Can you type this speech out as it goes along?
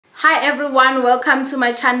Hi everyone, welcome to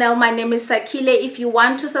my channel. My name is Sakile. If you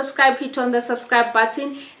want to subscribe, hit on the subscribe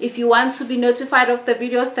button. If you want to be notified of the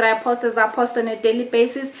videos that I post as I post on a daily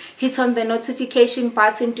basis, hit on the notification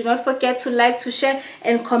button. Do not forget to like, to share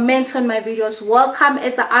and comment on my videos. Welcome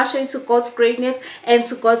as I usher you to God's greatness and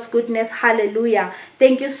to God's goodness. Hallelujah.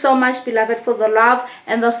 Thank you so much, beloved, for the love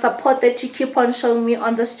and the support that you keep on showing me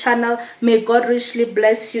on this channel. May God richly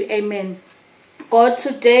bless you. Amen. God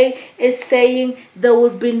today is saying there will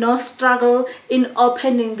be no struggle in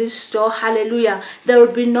opening this door. Hallelujah. There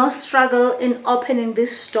will be no struggle in opening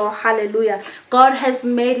this door. Hallelujah. God has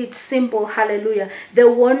made it simple. Hallelujah. There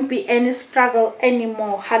won't be any struggle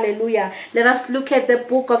anymore. Hallelujah. Let us look at the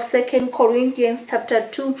book of 2 Corinthians chapter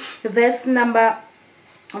 2 verse number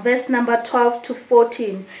 12 to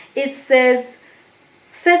 14. It says,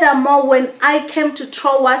 "Furthermore, when I came to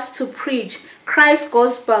Troas to preach Christ's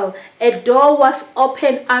gospel, a door was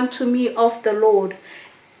opened unto me of the Lord.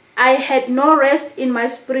 I had no rest in my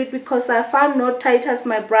spirit because I found not Titus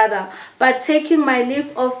my brother, but taking my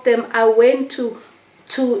leave of them, I went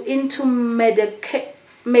into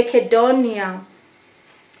Macedonia."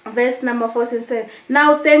 Verse number 14 says,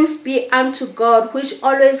 "Now thanks be unto God, which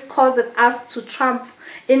always causeth us to triumph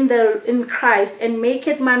in Christ, and make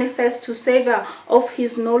it manifest to savor of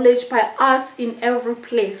his knowledge by us in every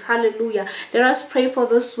place." Hallelujah. Let us pray for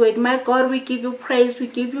this word. My God, we give you praise, we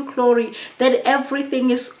give you glory, that everything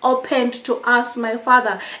is opened to us, my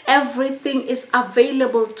Father. Everything is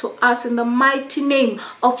available to us in the mighty name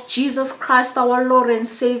of Jesus Christ, our Lord and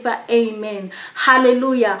Savior. Amen.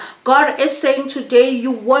 Hallelujah. God is saying today, you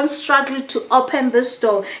won't struggle to open this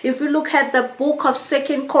door. If you look at the book of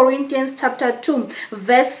 2 Corinthians chapter 2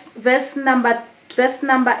 verse number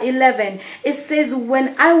 11, it says,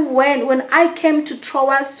 when I came to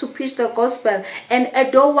Troas to preach the gospel, and a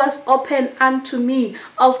door was opened unto me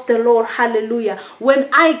of the Lord." Hallelujah. When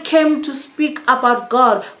I came to speak about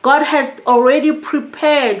God, God has already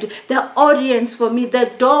prepared the audience for me. The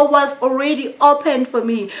door was already open for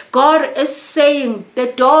me. God is saying the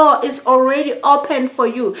door is already open for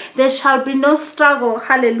you. There shall be no struggle.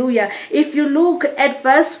 Hallelujah. If you look at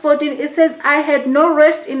verse 14, it says, "I had no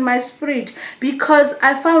rest in my spirit because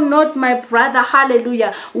I found not my brother."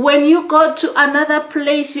 Hallelujah. When you go to another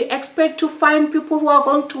place, you expect to find people who are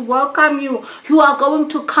going to welcome you, who are going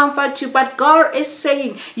to comfort you. But God is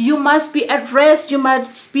saying you must be at rest, you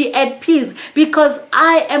must be at peace, because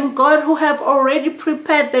I am God who have already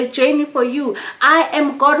prepared the journey for you. I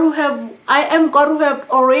am God who have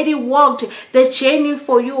already walked the journey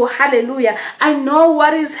for you. Hallelujah. I know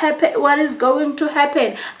what is going to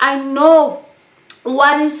happen. I know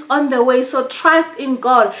what is on the way, so trust in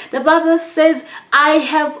God. The Bible says, "I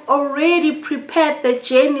have already prepared the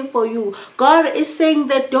journey for you." God is saying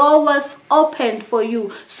the door was opened for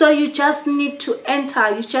you, so you just need to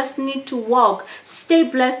enter, you just need to walk. Stay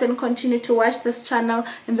blessed and continue to watch this channel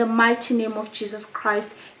in the mighty name of Jesus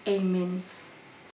Christ. Amen.